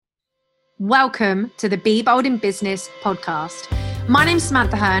Welcome to the Be Bold in Business podcast. My name's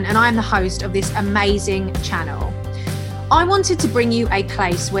Samantha Hearn and I'm the host of this amazing channel. I wanted to bring you a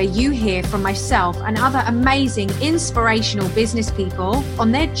place where you hear from myself and other amazing, inspirational business people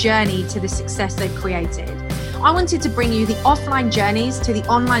on their journey to the success they've created. I wanted to bring you the offline journeys to the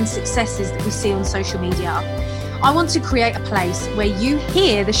online successes that we see on social media. I want to create a place where you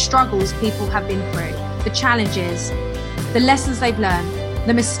hear the struggles people have been through, the challenges, the lessons they've learned,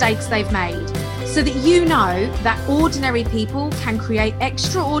 the mistakes they've made, so that you know that ordinary people can create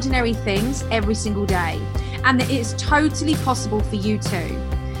extraordinary things every single day, and that it's totally possible for you too.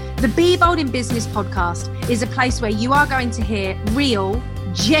 The Be Bold in Business podcast is a place where you are going to hear real,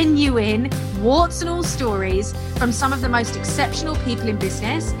 genuine, warts and all stories from some of the most exceptional people in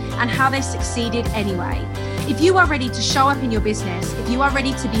business and how they succeeded anyway. If you are ready to show up in your business, if you are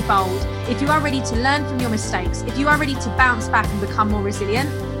ready to be bold, if you are ready to learn from your mistakes, if you are ready to bounce back and become more resilient,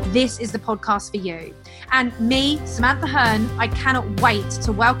 this is the podcast for you. And me, Samantha Hearn, I cannot wait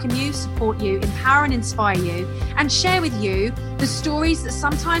to welcome you, support you, empower and inspire you, and share with you the stories that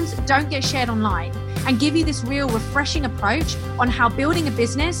sometimes don't get shared online, and give you this real refreshing approach on how building a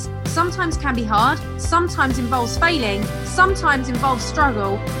business sometimes can be hard, sometimes involves failing, sometimes involves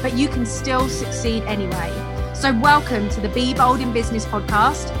struggle, but you can still succeed anyway. So welcome to the Be Bold in Business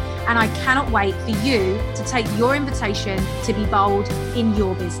podcast, and I cannot wait for you to take your invitation to be bold in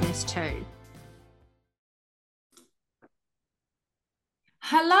your business too.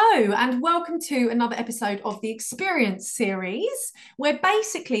 Hello and welcome to another episode of the Experience series, where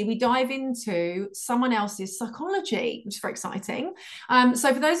basically we dive into someone else's psychology, which is very exciting.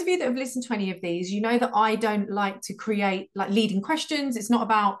 So for those of you that have listened to any of these, you know that I don't like to create like leading questions. It's not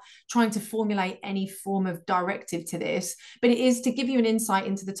about trying to formulate any form of directive to this, but it is to give you an insight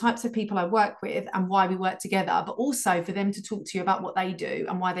into the types of people I work with and why we work together, but also for them to talk to you about what they do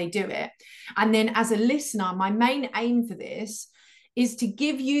and why they do it. And then as a listener, my main aim for this is to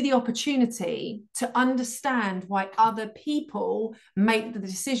give you the opportunity to understand why other people make the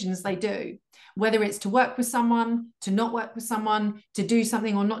decisions they do, whether it's to work with someone, to not work with someone, to do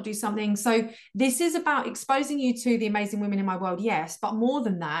something or not do something. So this is about exposing you to the amazing women in my world, yes, but more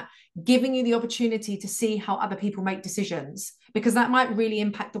than that, giving you the opportunity to see how other people make decisions, because that might really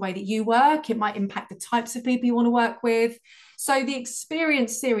impact the way that you work. It might impact the types of people you want to work with. So the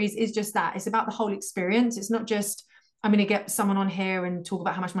Experience series is just that. It's about the whole experience. It's not just I'm going to get someone on here and talk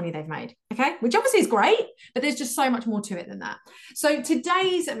about how much money they've made, okay? Which obviously is great, but there's just so much more to it than that. So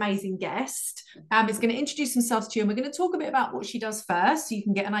today's amazing guest is going to introduce themselves to you, and we're going to talk a bit about what she does first, so you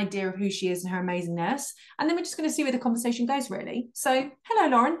can get an idea of who she is and her amazingness. And then we're just going to see where the conversation goes, really. So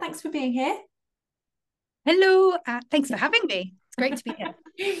hello, Lauren. Thanks for being here. Hello. Thanks for having me. It's great to be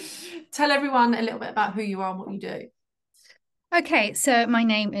here. Tell everyone a little bit about who you are and what you do. Okay, so my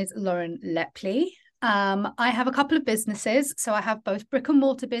name is Lauren Lepley. I have a couple of businesses. So I have both brick and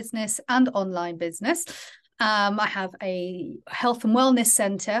mortar business and online business. I have a health and wellness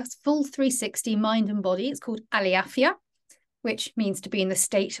center, full 360 mind and body. It's called Aliafia, which means to be in the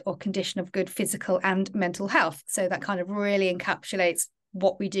state or condition of good physical and mental health. So that kind of really encapsulates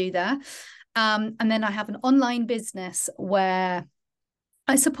what we do there. And then I have an online business where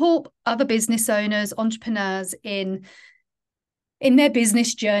I support other business owners, entrepreneurs in their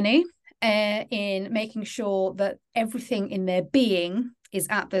business journey. In making sure that everything in their being is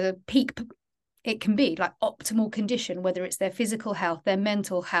at the peak it can be, like optimal condition, whether it's their physical health, their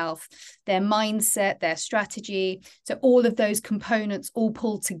mental health, their mindset, their strategy. So all of those components all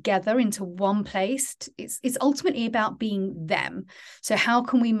pulled together into one place. It's ultimately about being them. So how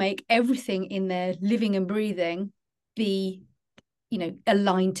can we make everything in their living and breathing be,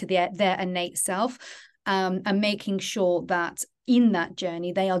 aligned to their innate self, and making sure that in that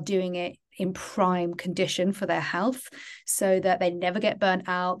journey, they are doing it in prime condition for their health, so that they never get burnt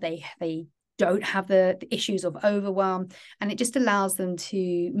out. They don't have the issues of overwhelm, and it just allows them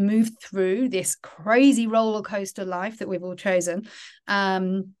to move through this crazy roller coaster life that we've all chosen,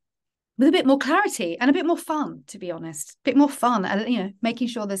 with a bit more clarity and a bit more fun, to be honest, a bit more fun, and making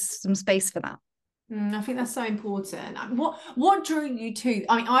sure there's some space for that. I think that's so important. What drew you to,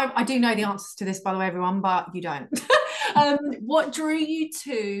 I do know the answers to this, by the way, everyone, but you don't. What drew you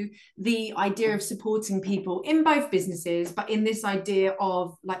to the idea of supporting people in both businesses, but in this idea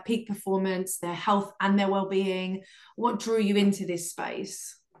of like peak performance, their health and their well-being? What drew you into this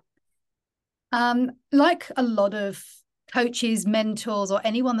space? Like a lot of coaches, mentors, or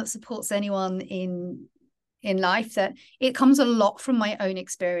anyone that supports anyone in life, that it comes a lot from my own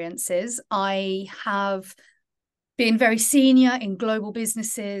experiences. I have been very senior in global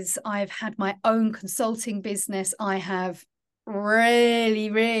businesses. I've had my own consulting business. I have really,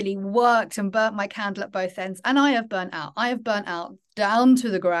 really worked and burnt my candle at both ends. And I have burnt out. I have burnt out down to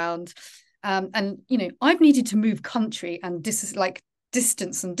the ground. And, you know, I've needed to move country and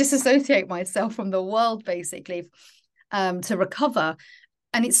distance and disassociate myself from the world, basically, to recover.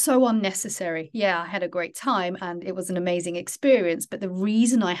 And it's so unnecessary. Yeah, I had a great time and it was an amazing experience. But the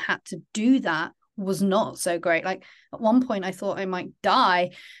reason I had to do that was not so great. Like at one point, I thought I might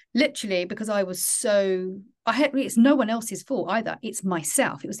die, literally, because it's no one else's fault either. It's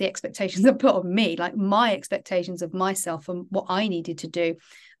myself. It was the expectations I put on me, like my expectations of myself and what I needed to do.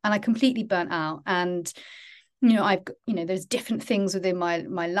 And I completely burnt out. And, you know, there's different things within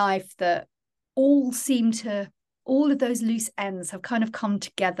my life that all of those loose ends have kind of come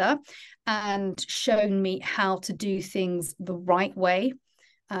together and shown me how to do things the right way,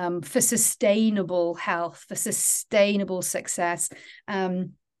 for sustainable health, for sustainable success.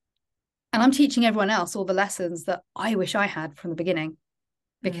 And I'm teaching everyone else all the lessons that I wish I had from the beginning,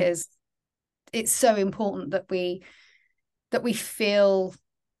 because it's so important that we feel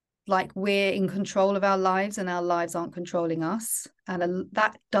like we're in control of our lives and our lives aren't controlling us. And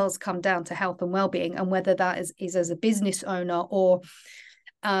that does come down to health and well-being, and whether that is as a business owner or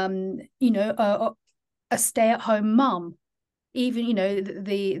a stay-at-home mum, even, you know,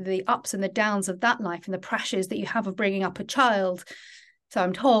 the ups and the downs of that life and the pressures that you have of bringing up a child. So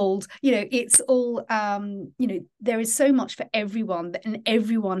I'm told, you know, it's all there is so much for everyone, and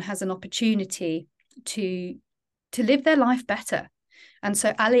everyone has an opportunity to live their life better. And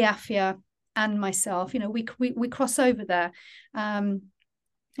so Ali Afia and myself, you know, we cross over there, and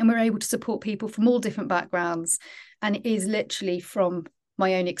we're able to support people from all different backgrounds. And it is literally from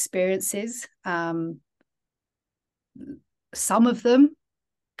my own experiences. Some of them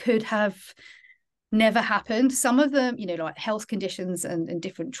could have never happened. Some of them, you know, like health conditions and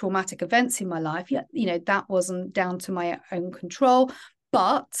different traumatic events in my life, yeah, you know, that wasn't down to my own control.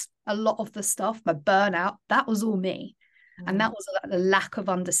 But a lot of the stuff, my burnout, that was all me. And that was a lack of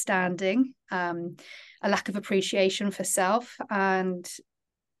understanding, a lack of appreciation for self. And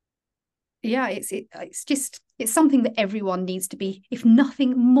yeah, it's something that everyone needs to be, if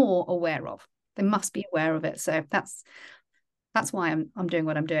nothing more, aware of. They must be aware of it. So that's why I'm doing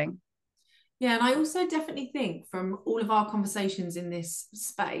what I'm doing. Yeah, and I also definitely think from all of our conversations in this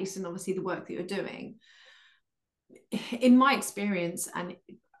space, and obviously the work that you're doing, in my experience and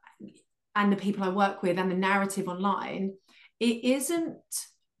the people I work with and the narrative online, it isn't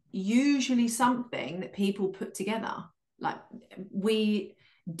usually something that people put together. Like, we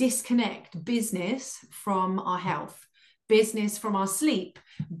disconnect business from our health, business from our sleep,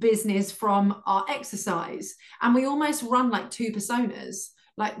 business from our exercise. And we almost run like two personas,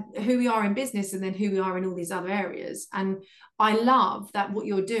 like who we are in business and then who we are in all these other areas. And I love that what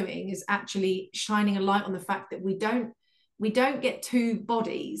you're doing is actually shining a light on the fact that we don't get two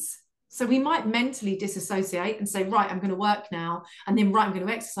bodies. So we might mentally disassociate and say, right, I'm going to work now, and then, right, I'm going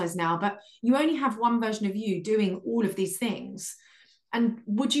to exercise now. But you only have one version of you doing all of these things. And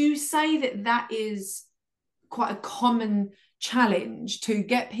would you say that that is quite a common challenge, to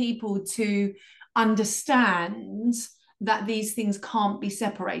get people to understand that these things can't be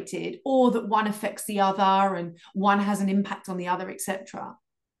separated, or that one affects the other and one has an impact on the other, etc.?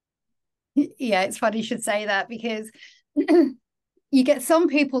 Yeah, it's funny you should say that, because you get some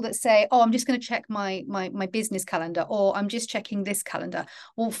people that say, oh, I'm just going to check my business calendar, or I'm just checking this calendar.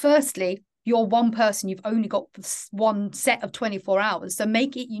 Well, firstly, you're one person, you've only got one set of 24 hours. So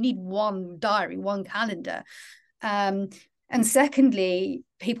you need one diary, one calendar. And secondly,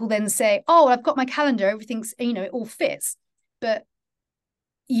 people then say, oh, I've got my calendar, everything's, you know, it all fits. But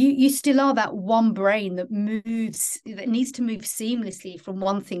you still are that one brain that needs to move seamlessly from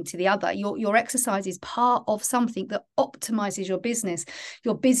one thing to the other. Your exercise is part of something that optimizes your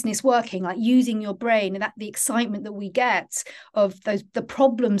business working, like using your brain, and that the excitement that we get of the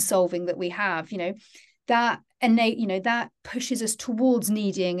problem solving that we have, you know, that that pushes us towards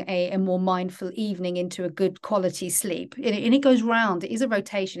needing a more mindful evening into a good quality sleep. And it goes round. It is a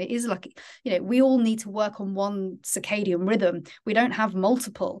rotation. It is like, you know, we all need to work on one circadian rhythm. We don't have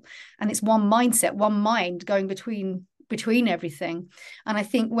multiple, and it's one mindset, one mind going between everything. And I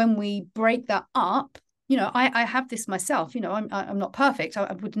think when we break that up, you know, I have this myself, you know, I'm not perfect.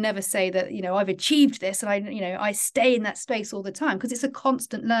 I would never say that, you know, I've achieved this, and I stay in that space all the time, because it's a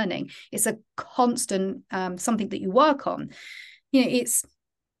constant learning. It's a constant something that you work on. You know, it's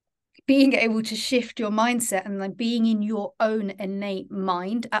being able to shift your mindset and like being in your own innate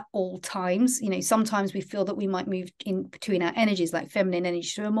mind at all times. Sometimes we feel that we might move in between our energies, like feminine energy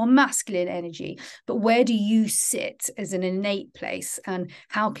to a more masculine energy, but where do you sit as an innate place, and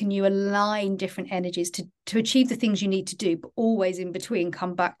how can you align different energies to achieve the things you need to do, but always in between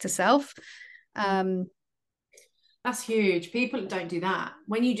come back to self. That's huge. People don't do that.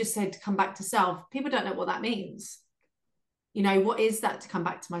 When you just said to come back to self, people don't know what that means. What is that, to come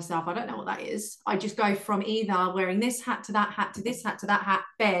back to myself? I don't know what that is. I just go from either wearing this hat to that hat to this hat to that hat,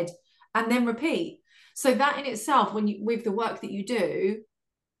 bed, and then repeat. So that in itself, with the work that you do,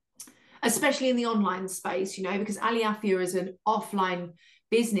 especially in the online space, because Ali Afia is an offline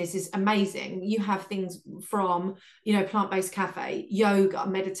business, is amazing. You have things from, plant-based cafe, yoga,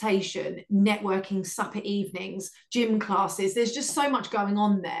 meditation, networking, supper evenings, gym classes. There's just so much going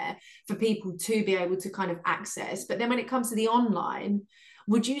on there for people to be able to kind of access. But then when it comes to the online,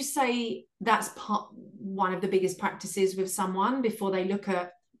 would you say that's one of the biggest practices with someone before they look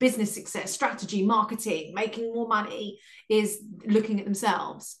at business success, strategy, marketing, making more money, is looking at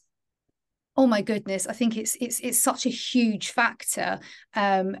themselves? Oh my goodness, I think it's such a huge factor.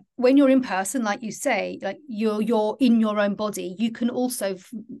 When you're in person, like you say, like you're in your own body, you can also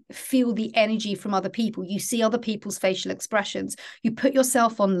feel the energy from other people. You see other people's facial expressions. You put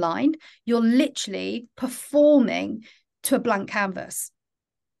yourself online, you're literally performing to a blank canvas.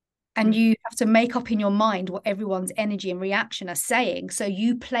 And you have to make up in your mind what everyone's energy and reaction are saying. So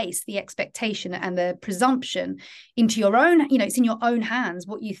you place the expectation and the presumption into your own, it's in your own hands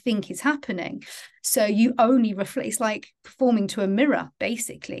what you think is happening. So you only reflect. It's like performing to a mirror,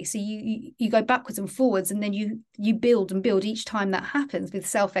 basically. So you go backwards and forwards, and then you build and build each time that happens with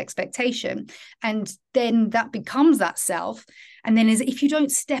self-expectation. And then that becomes that self. And then if you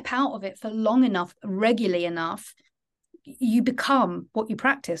don't step out of it for long enough, regularly enough, you become what you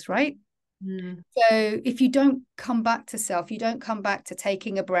practice, right? So if you don't come back to self, you don't come back to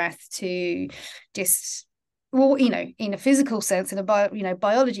taking a breath, to just, well, in a physical sense, in a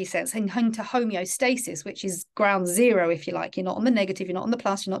biology sense, and to homeostasis, which is ground zero, if you like. You're not on the negative, you're not on the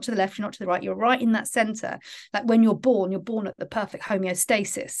plus, you're not to the left, you're not to the right, you're right in that center. Like when you're born at the perfect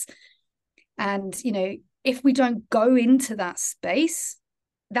homeostasis. And if we don't go into that space,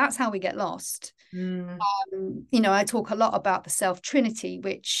 that's how we get lost. I talk a lot about the self trinity,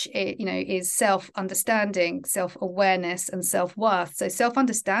 which is self-understanding, self-awareness, and self-worth. So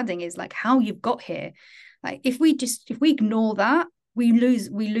self-understanding is like how you've got here. Like if we ignore that, we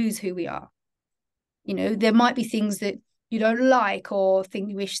lose who we are. There might be things that you don't like, or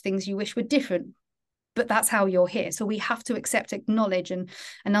things you wish were different, but that's how you're here. So we have to accept, acknowledge, and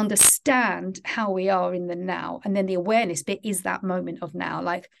understand how we are in the now. And then the awareness bit is that moment of now,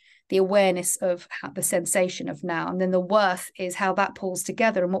 like the awareness of the sensation of now. And then the worth is how that pulls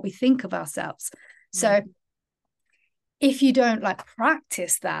together and what we think of ourselves. So if you don't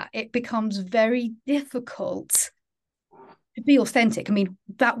practice that, it becomes very difficult to be authentic. I mean,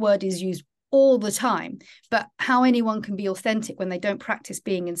 that word is used all the time, but how anyone can be authentic when they don't practice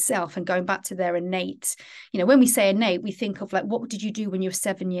being in self and going back to their innate. When we say innate, we think of what did you do when you were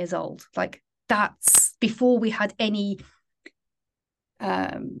 7 years old? Like that's before we had any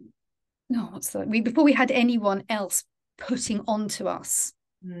before we had anyone else putting onto us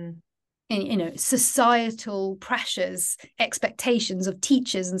societal pressures, expectations of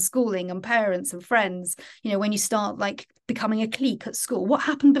teachers and schooling and parents and friends. When you start becoming a clique at school, what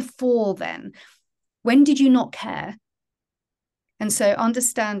happened before then? When did you not care? And so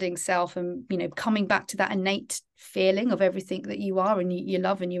understanding self and coming back to that innate feeling of everything that you are and you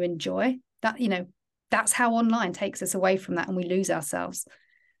love and you enjoy, that that's how online takes us away from that, and we lose ourselves.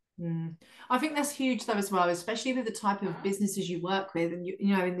 I think that's huge though as well, especially with the type of businesses you work with, and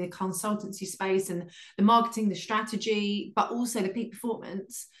in the consultancy space and the marketing, the strategy, but also the peak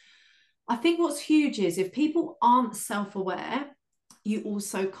performance. I think what's huge is if people aren't self-aware, you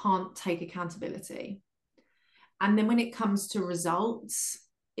also can't take accountability. And then when it comes to results,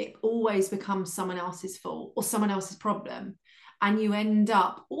 it always becomes someone else's fault or someone else's problem. And you end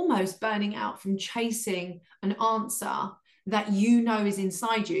up almost burning out from chasing an answer that is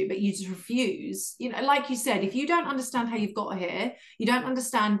inside you, but you just refuse. Like you said, if you don't understand how you've got here, you don't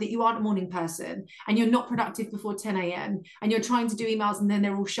understand that you aren't a morning person and you're not productive before 10 a.m. and you're trying to do emails and then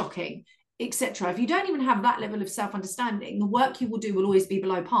they're all shocking, etc. If you don't even have that level of self-understanding, the work you will do will always be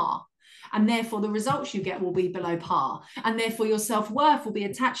below par. And therefore the results you get will be below par. And therefore your self-worth will be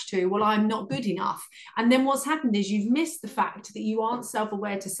attached to, well, I'm not good enough. And then what's happened is you've missed the fact that you aren't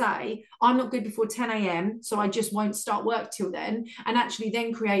self-aware to say, I'm not good before 10 a.m. so I just won't start work till then, and actually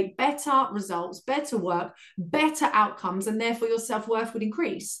then create better results, better work, better outcomes, and therefore your self-worth would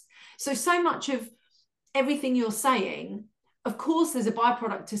increase. So much of everything you're saying, of course, there's a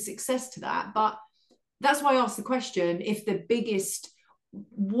byproduct to success to that. But that's why I asked the question, if the biggest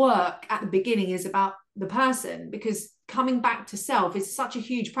work at the beginning is about the person, because coming back to self is such a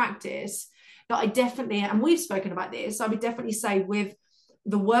huge practice that I definitely, and we've spoken about this, I would definitely say with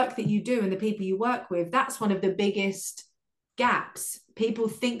the work that you do and the people you work with, that's one of the biggest gaps. People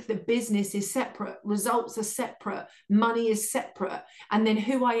think that business is separate, results are separate, money is separate, and then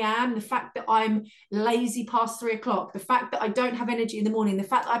who I am, the fact that I'm lazy past 3 o'clock, the fact that I don't have energy in the morning, the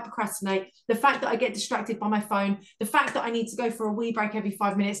fact that I procrastinate, the fact that I get distracted by my phone, the fact that I need to go for a wee break every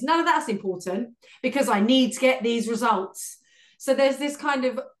 5 minutes, none of that's important because I need to get these results. So there's this kind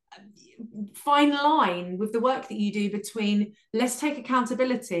of fine line with the work that you do between let's take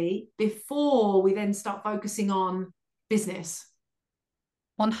accountability before we then start focusing on business.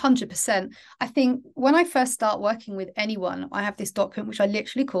 100%. I think when I first start working with anyone, I have this document which I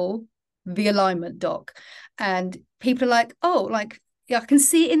literally call the alignment doc, and people are like, oh, like, yeah, I can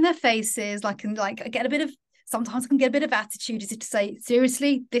see it in their faces, like, and like I get a bit of, sometimes I can get a bit of attitude, is it to say,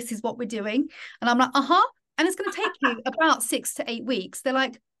 seriously, this is what we're doing? And I'm like, and it's going to take you about 6 to 8 weeks. They're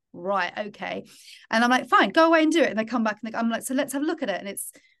like, right, okay. And I'm like, fine, go away and do it. And they come back and I'm like, so let's have a look at it. And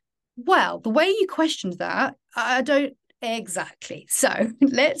it's, well, the way you questioned that, I don't exactly. So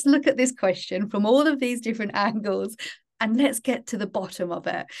let's look at this question from all of these different angles and let's get to the bottom of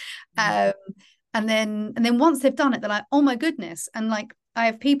it. And then once they've done it, they're like, oh my goodness. And like, I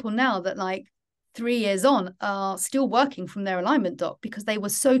have people now that like 3 years on are still working from their alignment doc because they were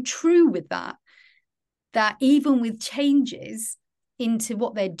so true with that even with changes into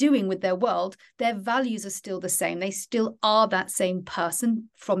what they're doing with their world, their values are still the same. They still are that same person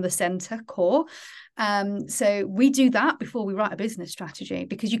from the center core. So we do that before we write a business strategy,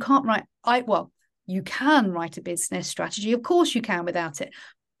 because you can't you can write a business strategy. Of course you can without it.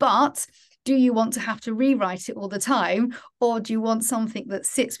 But do you want to have to rewrite it all the time? Or do you want something that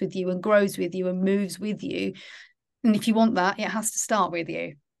sits with you and grows with you and moves with you? And if you want that, it has to start with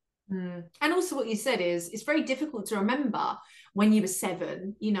you. And also what you said is it's very difficult to remember when you were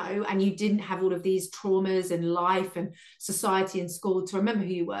 7, and you didn't have all of these traumas in life and society and school to remember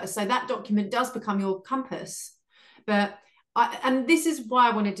who you were. So that document does become your compass. But and this is why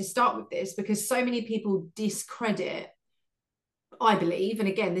I wanted to start with this, because so many people discredit, I believe, and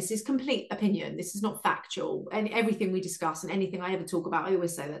again, this is complete opinion, this is not factual, and everything we discuss and anything I ever talk about, I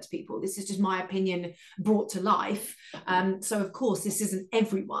always say that to people, this is just my opinion brought to life. So of course this isn't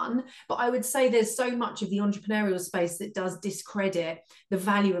everyone, but I would say there's so much of the entrepreneurial space that does discredit the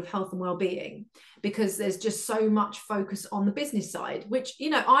value of health and well-being, because there's just so much focus on the business side, which,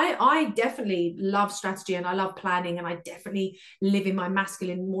 I definitely love strategy and I love planning, and I definitely live in my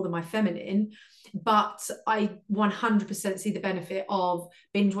masculine more than my feminine. But I 100% see the benefit of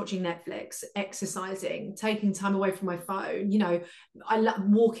binge watching Netflix, exercising, taking time away from my phone. I love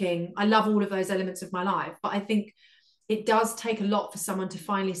walking. I love all of those elements of my life. But I think it does take a lot for someone to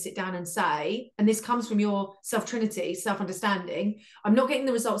finally sit down and say, and this comes from your self-trinity, self-understanding, I'm not getting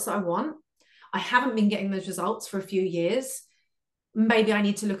the results that I want. I haven't been getting those results for a few years. Maybe I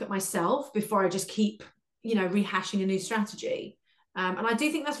need to look at myself before I just keep, rehashing a new strategy. And I do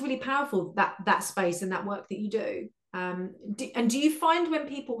think that's really powerful, that space and that work that you do. And do you find when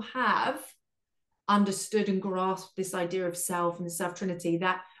people have understood and grasped this idea of self and the self-trinity,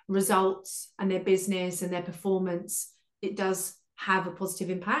 that results and their business and their performance, it does have a positive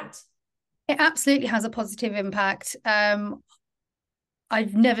impact? It absolutely has a positive impact.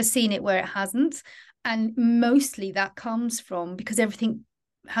 I've never seen it where it hasn't. And mostly that comes from because everything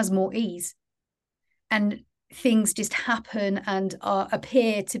has more ease. And things just happen and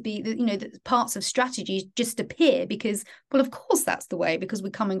appear to be, the parts of strategies just appear because, well, of course that's the way, because we're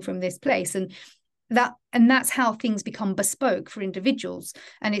coming from this place, and that's how things become bespoke for individuals.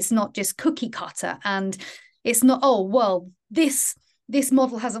 And it's not just cookie cutter, and it's not, oh, well, this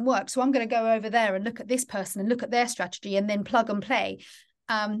model hasn't worked, so I'm going to go over there and look at this person and look at their strategy and then plug and play.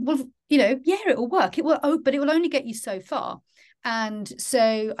 It will work, but it will only get you so far. And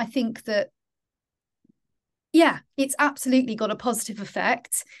so I think that, yeah, it's absolutely got a positive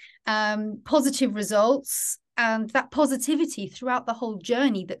effect, positive results, and that positivity throughout the whole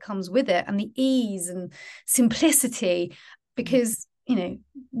journey that comes with it, and the ease and simplicity, because,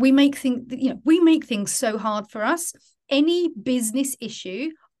 we make things so hard for us. Any business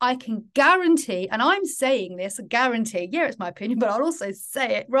issue, I can guarantee, and I'm saying this, a guarantee, yeah, it's my opinion, but I'll also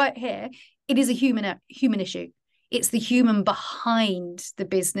say it right here, it is a human issue. It's the human behind the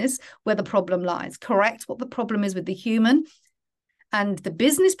business where the problem lies. Correct what the problem is with the human, and the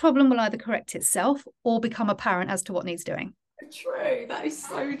business problem will either correct itself or become apparent as to what needs doing. True. That is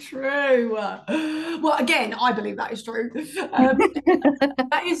so true. Well, again, I believe that is true.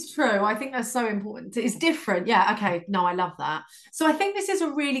 That is true. I think that's so important. It's different. Yeah. Okay. No, I love that. So I think this is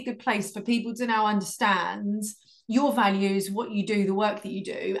a really good place for people to now understand your values, what you do, the work that you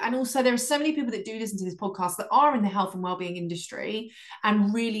do. And also, there are so many people that do listen to this podcast that are in the health and wellbeing industry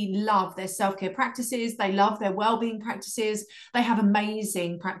and really love their self-care practices. They love their wellbeing practices. They have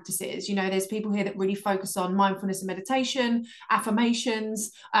amazing practices. You know, there's people here that really focus on mindfulness and meditation,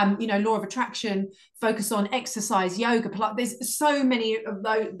 affirmations, law of attraction, focus on exercise, yoga. There's so many of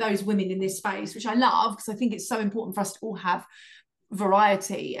those women in this space, which I love because I think it's so important for us to all have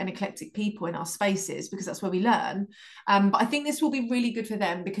variety and eclectic people in our spaces because that's where we learn. But I think this will be really good for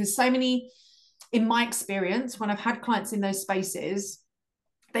them because so many, in my experience, when I've had clients in those spaces,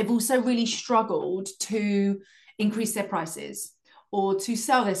 they've also really struggled to increase their prices or to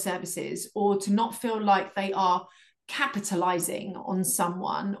sell their services or to not feel like they are capitalizing on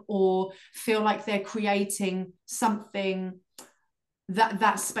someone or feel like they're creating something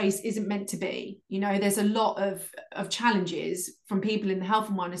that space isn't meant to be. You know, there's a lot of challenges from people in the health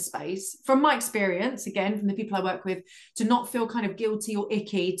and wellness space, from my experience, again, from the people I work with, to not feel kind of guilty or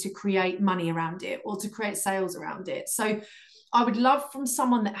icky to create money around it or to create sales around it. So I would love from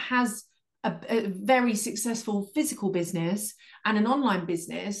someone that has a very successful physical business and an online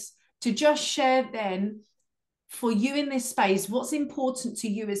business to just share then for you in this space, what's important to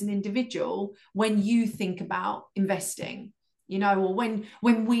you as an individual when you think about investing, you know, or when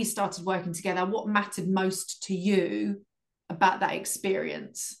we started working together, what mattered most to you about that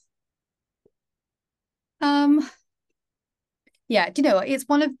experience? Yeah, do you know what? It's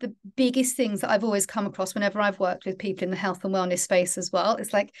one of the biggest things that I've always come across whenever I've worked with people in the health and wellness space as well.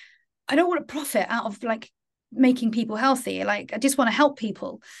 It's like, I don't want to profit out of like making people healthy. Like, I just want to help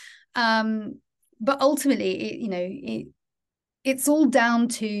people. But ultimately, it's all down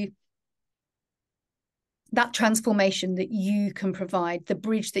to that transformation that you can provide, the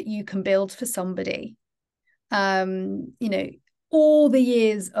bridge that you can build for somebody. All the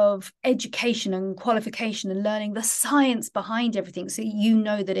years of education and qualification and learning the science behind everything, so you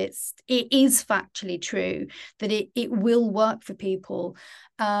know that it is factually true, that it will work for people,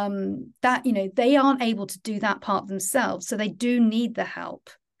 that they aren't able to do that part themselves, so they do need the help.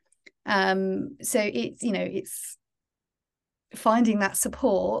 So it's finding that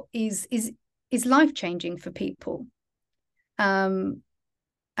support is life-changing for people. And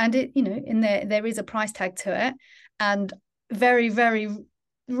there is a price tag to it, and very, very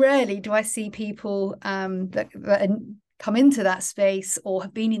rarely do I see people that come into that space or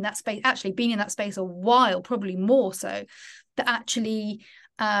have been in that space, actually been in that space a while, probably more so, that actually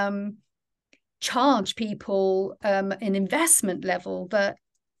charge people an investment level that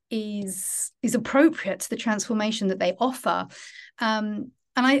is appropriate to the transformation that they offer. And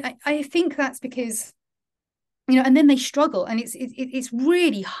I think that's because, and then they struggle, and it's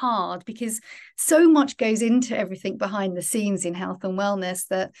really hard because so much goes into everything behind the scenes in health and wellness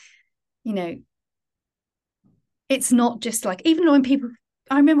that, it's not just like, even when people,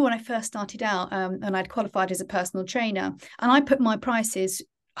 I remember when I first started out and I'd qualified as a personal trainer, and I put my prices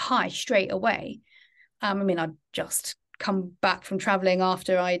high straight away. I'd just come back from traveling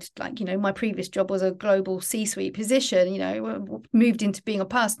after I'd my previous job was a global C-suite position, moved into being a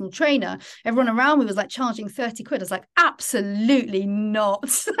personal trainer. Everyone around me was like charging 30 quid. I was like, absolutely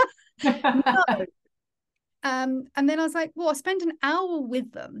not. No. And then I was like, well, I spend an hour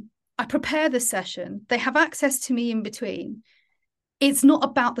with them. I prepare the session. They have access to me in between. It's not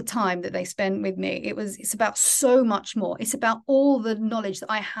about the time that they spend with me. It's about so much more. It's about all the knowledge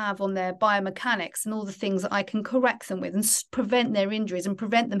that I have on their biomechanics and all the things that I can correct them with and prevent their injuries and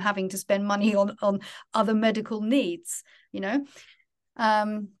prevent them having to spend money on other medical needs,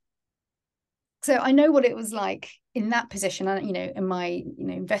 So I know what it was like in that position, and in my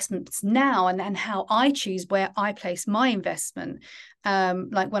investments now, and how I choose where I place my investment.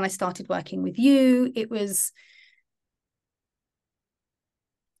 Like when I started working with you,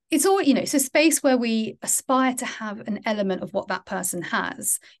 it's all, it's a space where we aspire to have an element of what that person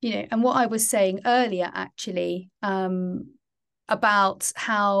has, and what I was saying earlier, actually, about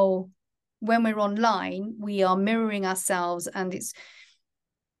how when we're online, we are mirroring ourselves, and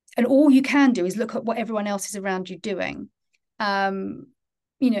all you can do is look at what everyone else is around you doing. And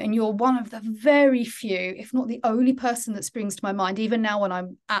you're one of the very few, if not the only person that springs to my mind, even now when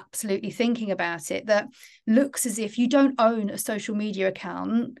I'm absolutely thinking about it, that looks as if you don't own a social media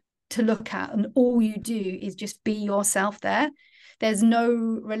account to look at, and all you do is just be yourself there. There's no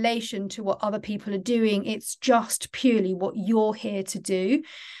relation to what other people are doing. It's just purely what you're here to do.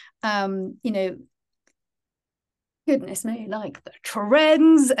 goodness me, like the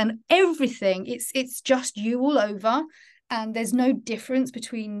trends and everything, it's just you all over, and there's no difference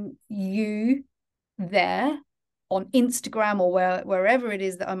between you there on Instagram or wherever it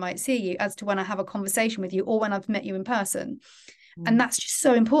is that I might see you as to when I have a conversation with you or when I've met you in person. And that's just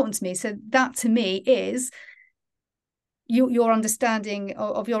so important to me. So that to me is your understanding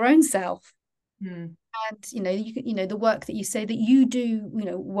of your own self. And the work that you say that you do,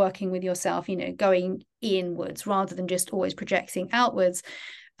 working with yourself, going inwards rather than just always projecting outwards.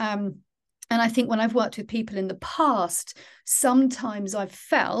 And I think when I've worked with people in the past, sometimes I've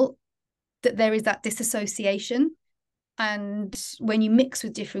felt that there is that disassociation, and when you mix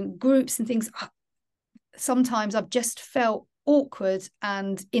with different groups and things, sometimes I've just felt awkward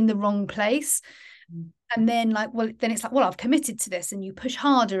and in the wrong place. And then then it's like, well, I've committed to this, and you push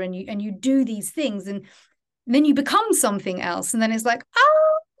harder and you do these things, and then you become something else, and then it's like,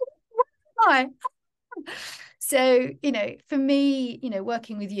 oh, why? So, for me,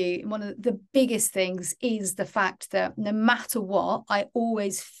 working with you, one of the biggest things is the fact that no matter what, I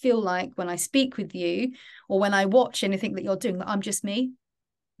always feel like when I speak with you or when I watch anything that you're doing, that I'm just me.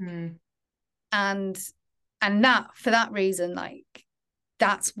 And that, for that reason,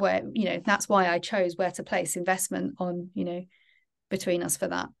 that's where, that's why I chose where to place investment on, between us for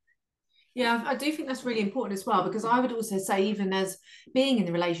that. Yeah, I do think that's really important as well, because I would also say, even as being in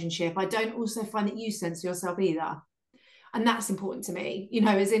the relationship, I don't also find that you censor yourself either. And that's important to me,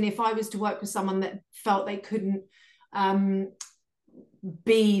 as in, if I was to work with someone that felt they couldn't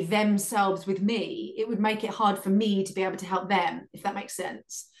be themselves with me, it would make it hard for me to be able to help them, if that makes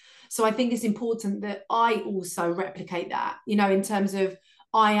sense. So I think it's important that I also replicate that, in terms of,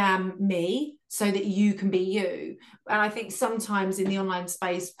 I am me so that you can be you. And I think sometimes in the online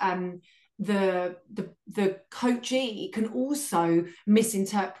space, the coachee can also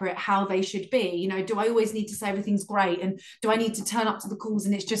misinterpret how they should be. Do I always need to say everything's great, and do I need to turn up to the calls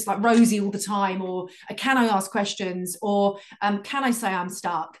and it's just like rosy all the time, or can I ask questions, or can I say I'm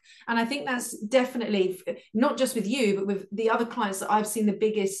stuck? And I think that's definitely not just with you, but with the other clients that I've seen the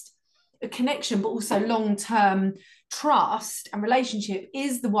biggest connection, but also long-term trust and relationship,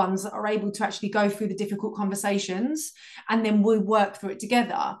 is the ones that are able to actually go through the difficult conversations, and then we work through it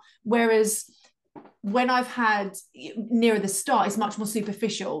together. Whereas when I've had nearer the start, it's much more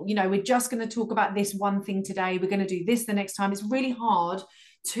superficial. We're just going to talk about this one thing today, we're going to do this the next time. It's really hard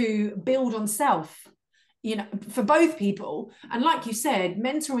to build on self, for both people. And like you said,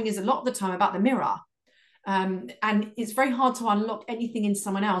 mentoring is a lot of the time about the mirror. And it's very hard to unlock anything in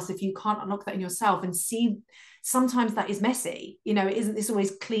someone else if you can't unlock that in yourself, and see sometimes that is messy. It isn't this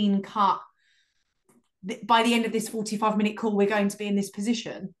always clean cut, by the end of this 45-minute call we're going to be in this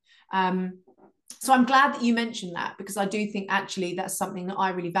position. So I'm glad that you mentioned that, because I do think actually that's something that I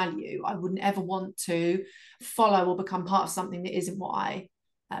really value. I wouldn't ever want to follow or become part of something that isn't what I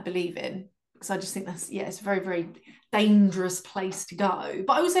believe in, because I just think it's a very, very dangerous place to go.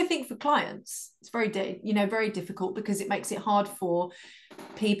 But I also think for clients, it's very difficult, because it makes it hard for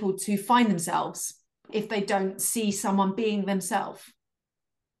people to find themselves if they don't see someone being themselves.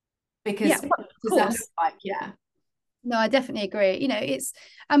 Because what does that look like? Yeah. No, I definitely agree.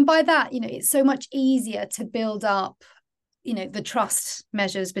 And by that, it's so much easier to build up, the trust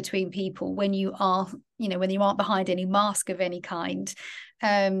measures between people when you are, when you aren't behind any mask of any kind.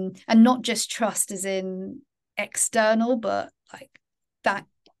 And not just trust as in external, but like that.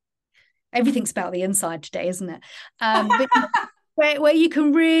 Everything's about the inside today, isn't it? But where you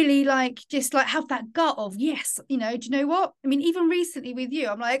can really just have that gut of, yes, do you know what? I mean, even recently with you,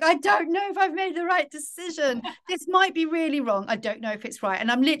 I'm like, I don't know if I've made the right decision. This might be really wrong. I don't know if it's right.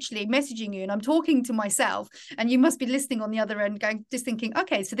 And I'm literally messaging you and I'm talking to myself, and you must be listening on the other end just thinking,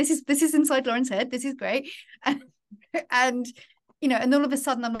 okay, so this is inside Lauren's head. This is great. And and all of a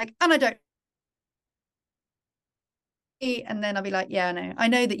sudden I'm like, and I don't. And then I'll be like, yeah, no, I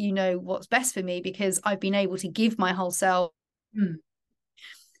know that you know what's best for me, because I've been able to give my whole self.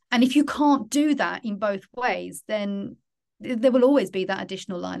 And if you can't do that in both ways, then there will always be that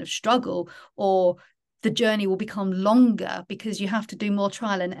additional line of struggle, or the journey will become longer because you have to do more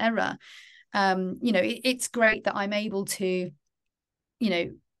trial and error. It's great that I'm able to,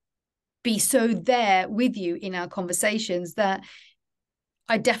 be so there with you in our conversations, that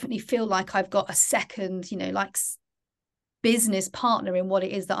I definitely feel like I've got a second, business partner in what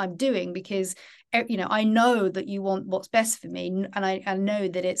it is that I'm doing, because I know that you want what's best for me, and I know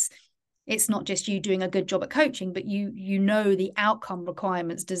that it's not just you doing a good job at coaching, but you know the outcome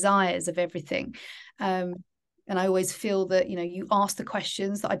requirements, desires of everything. And I always feel that you ask the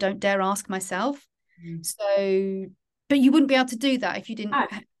questions that I don't dare ask myself. So, but you wouldn't be able to do that if you didn't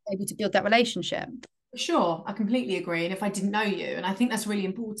be able to build that relationship. Sure, I completely agree. And if I didn't know you, and I think that's really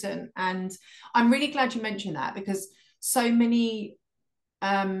important. And I'm really glad you mentioned that because so many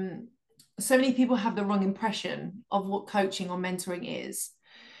um so many people have the wrong impression of what coaching or mentoring is.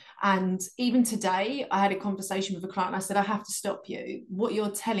 And even today, I had a conversation with a client. And I said, I have to stop you. What you're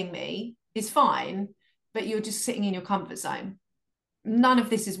telling me is fine, but you're just sitting in your comfort zone. None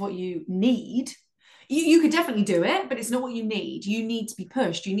of this is what you need. You could definitely do it, but it's not what you need. You need to be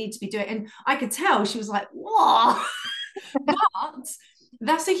pushed. You need to be doing it. And I could tell she was like, what? But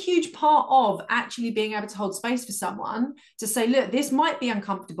that's a huge part of actually being able to hold space for someone to say, look, this might be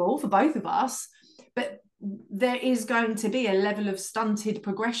uncomfortable for both of us, but there is going to be a level of stunted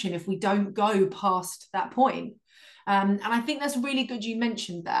progression if we don't go past that point. And I think that's really good you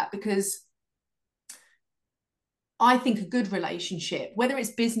mentioned that because I think a good relationship, whether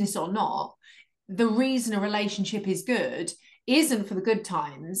it's business or not, the reason a relationship is good isn't for the good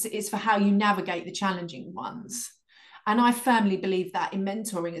times, it's for how you navigate the challenging ones. And I firmly believe that in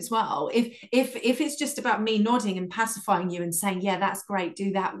mentoring as well. If it's just about me nodding and pacifying you and saying, yeah, that's great,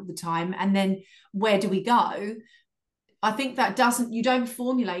 do that all the time, and then where do we go? I think that doesn't, you don't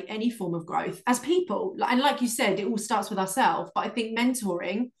formulate any form of growth as people. And like you said, it all starts with ourselves. But I think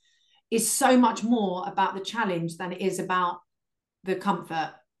mentoring is so much more about the challenge than it is about the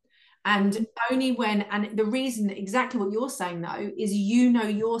comfort. And only when, and the reason, exactly what you're saying though, is you know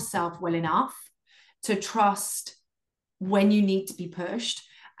yourself well enough to trust when you need to be pushed.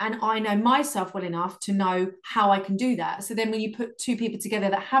 And I know myself well enough to know how I can do that. So then when you put two people together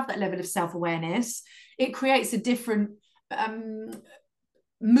that have that level of self-awareness, it creates a different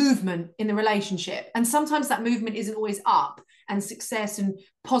movement in the relationship. And sometimes that movement isn't always up and success and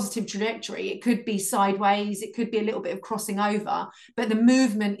positive trajectory. It could be sideways, it could be a little bit of crossing over, but the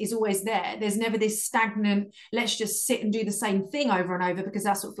movement is always there. There's never this stagnant, let's just sit and do the same thing over and over because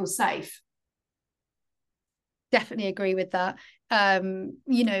that's what feels safe. Definitely agree with that.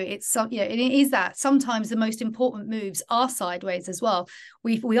 It's some, it is that sometimes the most important moves are sideways as well.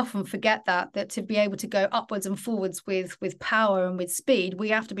 We often forget that to be able to go upwards and forwards with power and with speed, we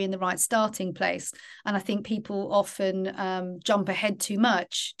have to be in the right starting place. And I think people often jump ahead too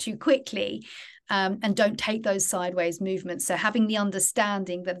much too quickly. And don't take those sideways movements. So having the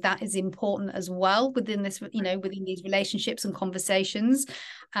understanding that is important as well within this, within these relationships and conversations.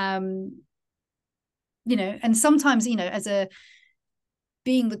 And sometimes, as a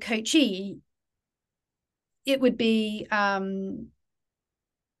being the coachee, it would be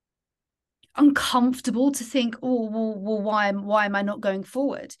uncomfortable to think, oh, well, why am I not going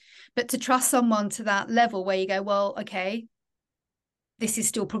forward? But to trust someone to that level where you go, well, okay, this is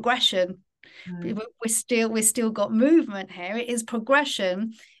still progression. We're still got movement here. It is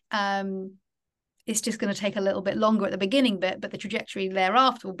progression. It's just going to take a little bit longer at the beginning bit, but the trajectory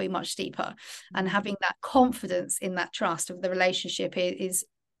thereafter will be much steeper. And having that confidence in that trust of the relationship is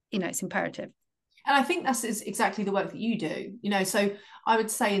it's imperative. And I think that's exactly the work that you do. So I would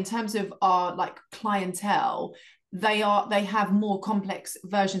say in terms of our like clientele, they have more complex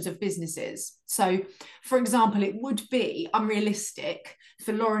versions of businesses. So for example, it would be unrealistic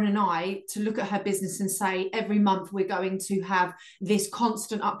for Lauren and I to look at her business and say every month we're going to have this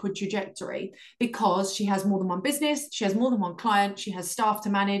constant upward trajectory, because she has more than one business, she has more than one client, she has staff to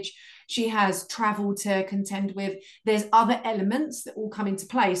manage, she has travel to contend with, there's other elements that all come into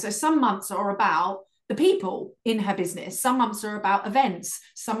play. So some months are about the people in her business, some months are about events,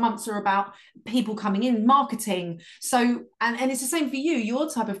 some months are about people coming in, marketing. So and it's the same for you, your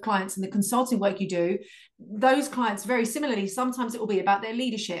type of clients and the consulting work you do, those clients very similarly, sometimes it will be about their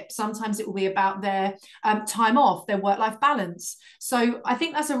leadership, sometimes it will be about their time off, their work-life balance. So I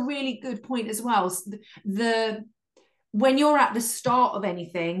think that's a really good point as well. When you're at the start of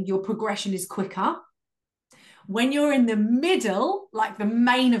anything, your progression is quicker. When you're in the middle, like the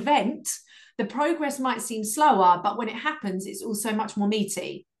main event, the progress might seem slower, but when it happens, it's also much more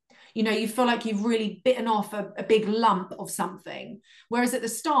meaty. You feel like you've really bitten off a big lump of something. Whereas at the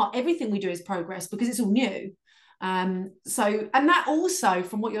start, everything we do is progress because it's all new. And that also,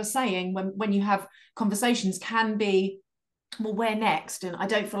 from what you're saying, when you have conversations, can be, well, where next? And I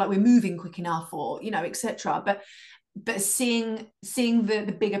don't feel like we're moving quick enough, or etc. But seeing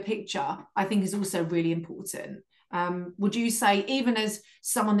the bigger picture, I think, is also really important. Would you say, even as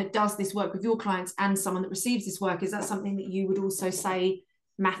someone that does this work with your clients and someone that receives this work, is that something that you would also say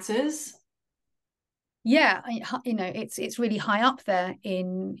matters? Yeah, it's really high up there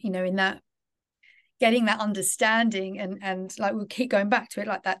in that getting that understanding, and like we'll keep going back to it,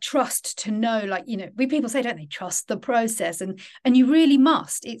 like that trust to know, like people say, don't they, trust the process, and you really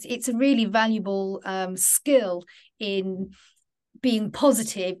must. It's a really valuable skill in being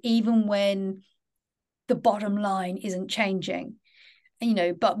positive, even when the bottom line isn't changing.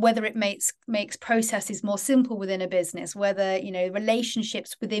 But whether it makes processes more simple within a business, whether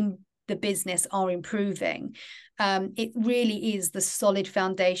relationships within the business are improving, it really is the solid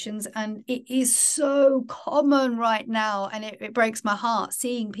foundations. And it is so common right now, and it breaks my heart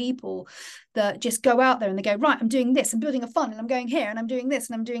seeing people that just go out there and they go, right, I'm doing this, I'm building a funnel, I'm going here, and I'm doing this,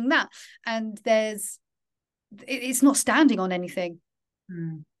 and I'm doing that, and it's not standing on anything.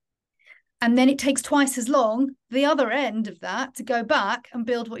 And then it takes twice as long, the other end of that, to go back and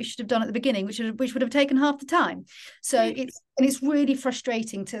build what you should have done at the beginning, which would have taken half the time. So it's really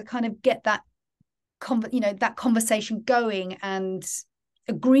frustrating to kind of get that that conversation going and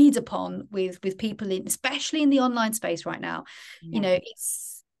agreed upon with people, especially in the online space right now.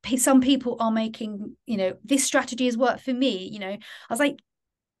 It's some people are making, this strategy has worked for me. I was like,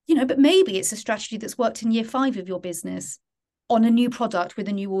 but maybe it's a strategy that's worked in year 5 of your business on a new product with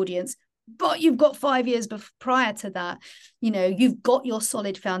a new audience. But you've got 5 years prior to that, you've got your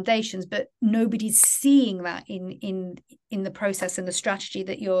solid foundations, but nobody's seeing that in the process and the strategy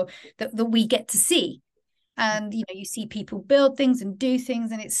that we get to see. And you see people build things and do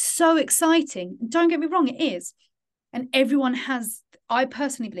things, and it's so exciting. Don't get me wrong, it is. And I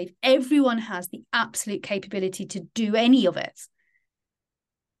personally believe everyone has the absolute capability to do any of it.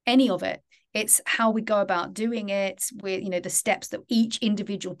 It's how we go about doing it, with the steps that each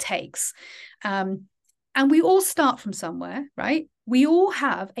individual takes, and we all start from somewhere, right? We all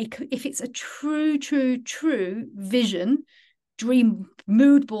have if it's a true vision, dream,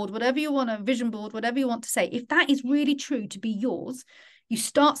 mood board, whatever you want, a vision board, whatever you want to say, if that is really true to be yours, you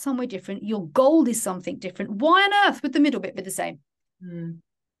start somewhere different, your goal is something different. Why on earth would the middle bit be the same?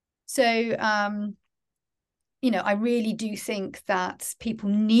 So I really do think that people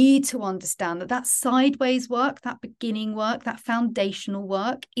need to understand that sideways work, that beginning work, that foundational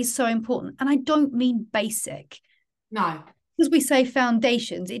work is so important. And I don't mean basic. No. Because we say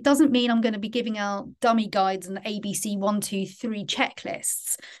foundations, it doesn't mean I'm going to be giving out dummy guides and ABC 1, 2, 3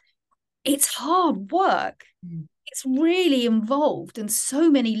 checklists. It's hard work. It's really involved and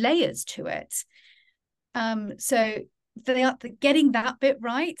so many layers to it. So getting that bit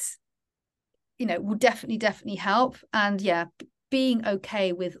right, will definitely help. And being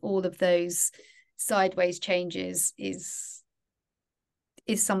okay with all of those sideways changes is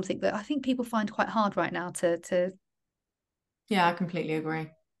something that I think people find quite hard right now to Yeah, I completely agree.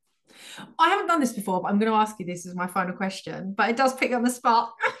 I haven't done this before, but I'm going to ask you this as my final question, but it does pick on the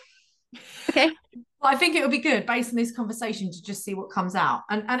spot. Okay. Well, I think it would be good based on this conversation to just see what comes out.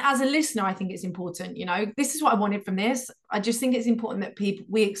 And as a listener, I think it's important, this is what I wanted from this. I just think it's important that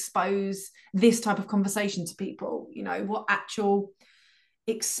we expose this type of conversation to people, what actual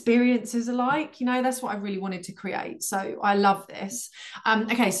experiences are like, that's what I really wanted to create. So I love this.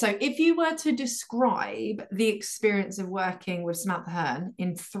 Okay, so if you were to describe the experience of working with Samantha Hearn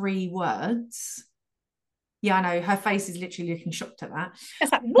in 3 words, I know her face is literally looking shocked at that.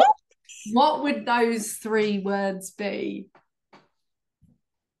 It's like, what would those 3 words be?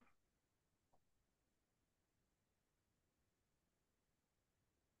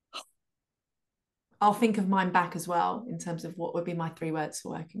 I'll think of mine back as well in terms of what would be my 3 words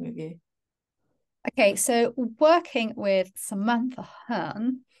for working with you. Okay, so working with Samantha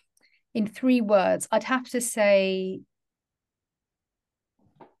Hearn in 3 words, I'd have to say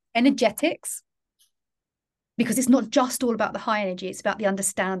energetics, because it's not just all about the high energy, it's about the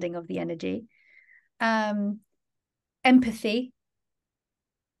understanding of the energy. Empathy,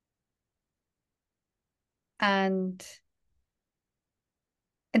 and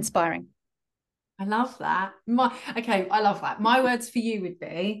inspiring. I love that. I love that. My words for you would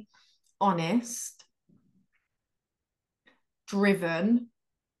be honest, driven,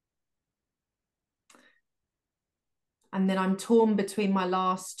 and then I'm torn between my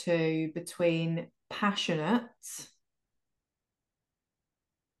last 2, between passionate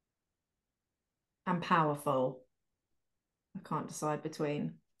and powerful. I can't decide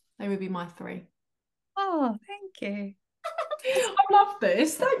between. They would be my 3. Oh, thank you. I love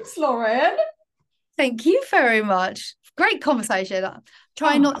this. Thanks, Lauren. Thank you very much. Great conversation.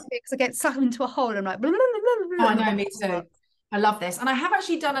 Try not to, because I get sucked into a hole and I'm like, blah, blah, blah, blah, I know, me too. I love this. And I have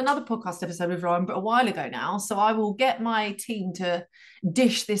actually done another podcast episode with Lauren, but a while ago now. So I will get my team to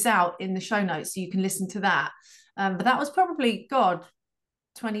dish this out in the show notes so you can listen to that. But that was probably,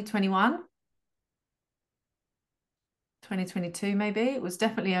 2021. 2022 maybe. It was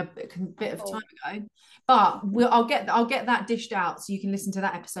definitely a bit of time ago, but I'll get that dished out so you can listen to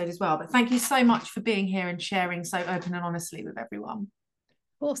that episode as well. But thank you so much for being here and sharing so open and honestly with everyone.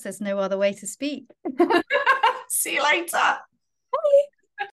 Of course, there's no other way to speak. See you later.